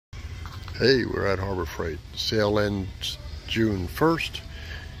Hey, we're at Harbor Freight. Sale ends June 1st.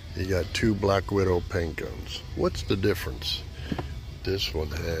 You got two Black Widow paint guns. What's the difference? This one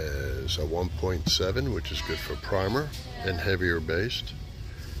has a 1.7, which is good for primer and heavier based.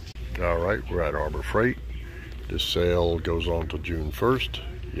 All right, we're at Harbor Freight. This sale goes on till June 1st.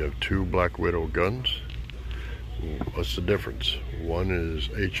 You have two Black Widow guns. What's the difference? One is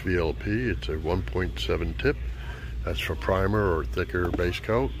HVLP. It's a 1.7 tip. That's for primer or thicker base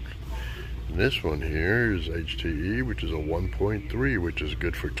coat. And this one here is HTE, which is a 1.3, which is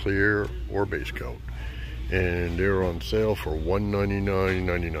good for clear or base coat. And they're on sale for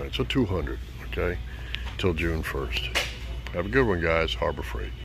 $199.99, so $200, okay, till June 1st. Have a good one, guys. Harbor Freight.